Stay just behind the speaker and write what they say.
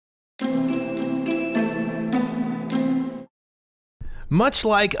Much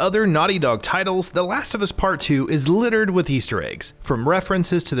like other Naughty Dog titles, The Last of Us Part 2 is littered with Easter eggs, from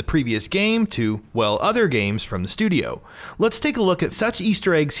references to the previous game to, well, other games from the studio. Let's take a look at such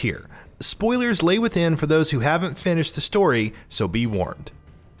Easter eggs here. Spoilers lay within for those who haven't finished the story, so be warned.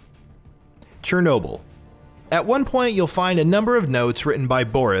 Chernobyl. At one point you'll find a number of notes written by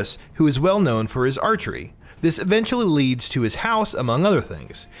Boris, who is well known for his archery. This eventually leads to his house, among other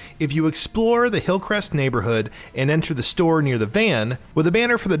things. If you explore the Hillcrest neighborhood and enter the store near the van, with a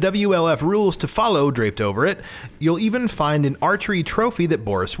banner for the WLF rules to follow draped over it, you'll even find an archery trophy that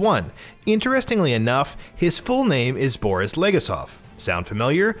Boris won. Interestingly enough, his full name is Boris Legasov. Sound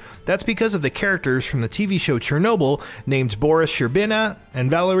familiar? That's because of the characters from the TV show Chernobyl named Boris Sherbina and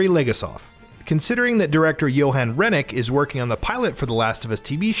Valery Legasov. Considering that director Johan Rennick is working on the pilot for The Last of Us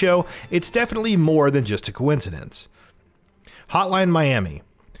TV show, it's definitely more than just a coincidence. Hotline Miami.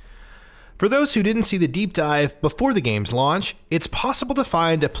 For those who didn't see the deep dive before the game's launch, it's possible to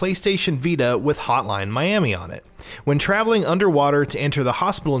find a PlayStation Vita with Hotline Miami on it. When traveling underwater to enter the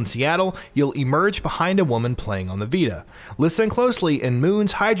hospital in Seattle, you'll emerge behind a woman playing on the Vita. Listen closely and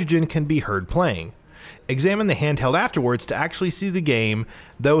Moon's Hydrogen can be heard playing. Examine the handheld afterwards to actually see the game,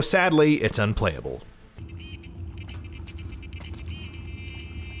 though sadly it's unplayable.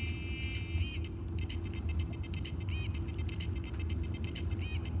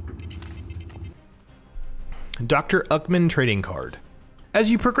 Dr. Uckman Trading Card. As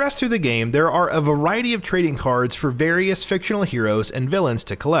you progress through the game, there are a variety of trading cards for various fictional heroes and villains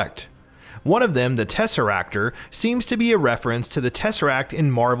to collect. One of them, the Tesseractor, seems to be a reference to the Tesseract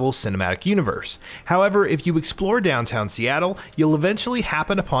in Marvel's Cinematic Universe. However, if you explore downtown Seattle, you'll eventually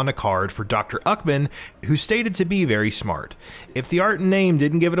happen upon a card for Dr. Uckman, who's stated to be very smart. If the art and name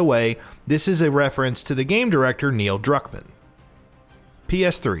didn't give it away, this is a reference to the game director Neil Druckmann.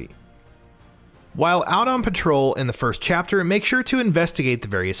 PS3. While out on patrol in the first chapter, make sure to investigate the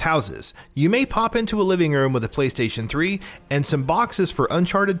various houses. You may pop into a living room with a PlayStation 3 and some boxes for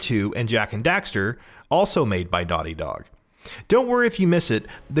Uncharted 2 and Jak and Daxter, also made by Naughty Dog. Don't worry if you miss it,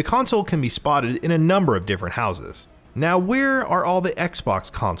 the console can be spotted in a number of different houses. Now where are all the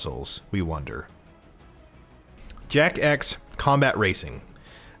Xbox consoles, we wonder? Jak X Combat Racing.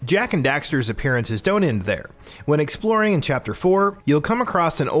 Jak and Daxter's appearances don't end there. When exploring in Chapter 4, you'll come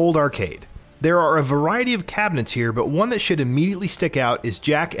across an old arcade. There are a variety of cabinets here, but one that should immediately stick out is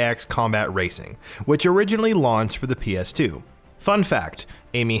Jak X Combat Racing, which originally launched for the PS2. Fun fact,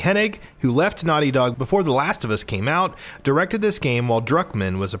 Amy Hennig, who left Naughty Dog before The Last of Us came out, directed this game while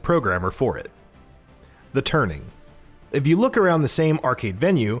Druckmann was a programmer for it. The Turning. If you look around the same arcade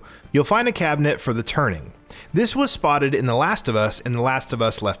venue, you'll find a cabinet for The Turning. This was spotted in The Last of Us and The Last of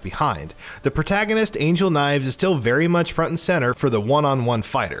Us Left Behind. The protagonist, Angel Knives, is still very much front and center for the one-on-one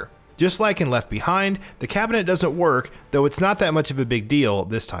fighter. Just like in Left Behind, the cabinet doesn't work, though it's not that much of a big deal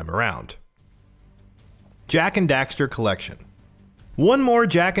this time around. Jak and Daxter Collection. One more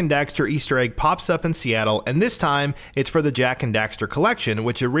Jak and Daxter Easter egg pops up in Seattle, and this time it's for the Jak and Daxter Collection,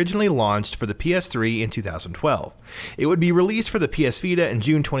 which originally launched for the PS3 in 2012. It would be released for the PS Vita in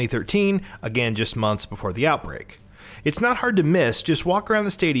June 2013, again just months before the outbreak. It's not hard to miss, just walk around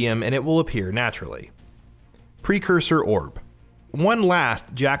the stadium and it will appear naturally. Precursor Orb. One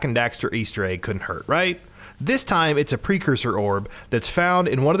last Jak and Daxter Easter egg couldn't hurt, right? This time it's a precursor orb that's found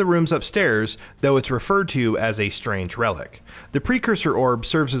in one of the rooms upstairs, though it's referred to as a strange relic. The precursor orb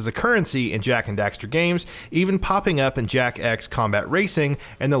serves as the currency in Jak and Daxter games, even popping up in Jak X Combat Racing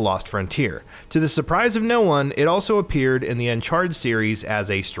and The Lost Frontier. To the surprise of no one, it also appeared in the Uncharted series as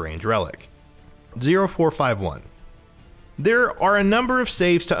a strange relic. 0451. There are a number of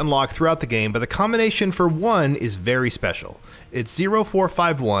saves to unlock throughout the game, but the combination for one is very special. It's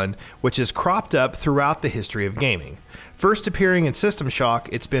 0451, which is cropped up throughout the history of gaming. First appearing in System Shock,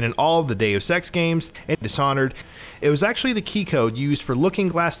 it's been in all of the Deus Ex games and Dishonored. It was actually the key code used for Looking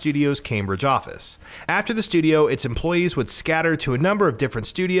Glass Studios' Cambridge office. After the studio, its employees would scatter to a number of different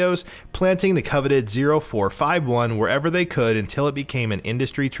studios, planting the coveted 0451 wherever they could until it became an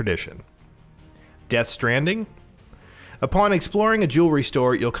industry tradition. Death Stranding? Upon exploring a jewelry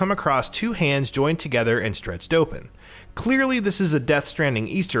store, you'll come across two hands joined together and stretched open. Clearly this is a Death Stranding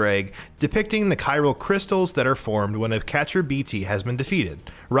Easter egg depicting the chiral crystals that are formed when a catcher BT has been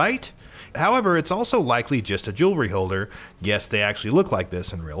defeated, right? However, it's also likely just a jewelry holder. Yes, they actually look like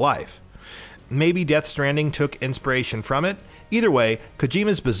this in real life. Maybe Death Stranding took inspiration from it? Either way,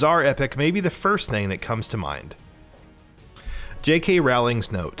 Kojima's bizarre epic may be the first thing that comes to mind. J.K.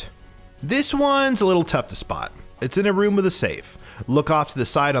 Rowling's note. This one's a little tough to spot. It's in a room with a safe. Look off to the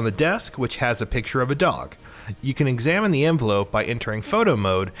side on the desk, which has a picture of a dog. You can examine the envelope by entering photo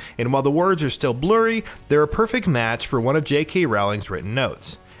mode, and while the words are still blurry, they're a perfect match for one of J.K. Rowling's written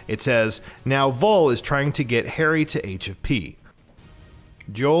notes. It says, "Now Vol is trying to get Harry to H of P."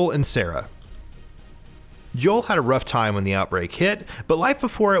 Joel and Sarah. Joel had a rough time when the outbreak hit, but life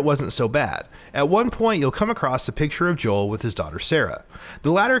before it wasn't so bad. At one point, you'll come across a picture of Joel with his daughter Sarah.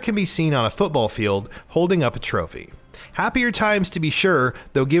 The latter can be seen on a football field holding up a trophy. Happier times to be sure,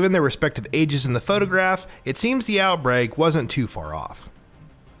 though given their respective ages in the photograph, it seems the outbreak wasn't too far off.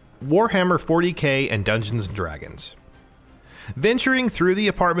 Warhammer 40k and Dungeons & Dragons. Venturing through the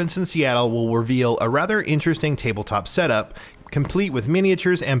apartments in Seattle will reveal a rather interesting tabletop setup, complete with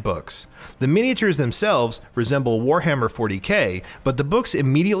miniatures and books. The miniatures themselves resemble Warhammer 40k, but the books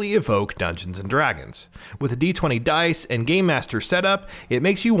immediately evoke Dungeons & Dragons. With a D20 dice and Game Master setup, it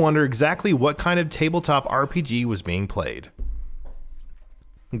makes you wonder exactly what kind of tabletop RPG was being played.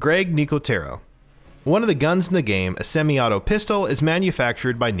 Greg Nicotero. One of the guns in the game, a semi-auto pistol, is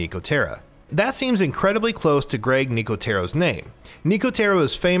manufactured by Nicotera. That seems incredibly close to Greg Nicotero's name. Nicotero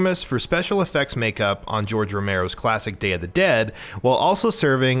is famous for special effects makeup on George Romero's classic Day of the Dead, while also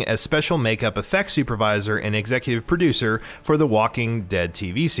serving as special makeup effects supervisor and executive producer for the Walking Dead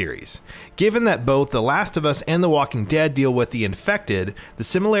TV series. Given that both The Last of Us and The Walking Dead deal with the infected, the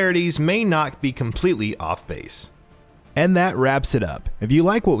similarities may not be completely off base. And that wraps it up. If you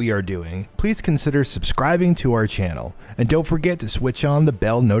like what we are doing, please consider subscribing to our channel, and don't forget to switch on the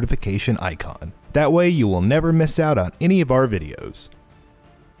bell notification icon. That way you will never miss out on any of our videos.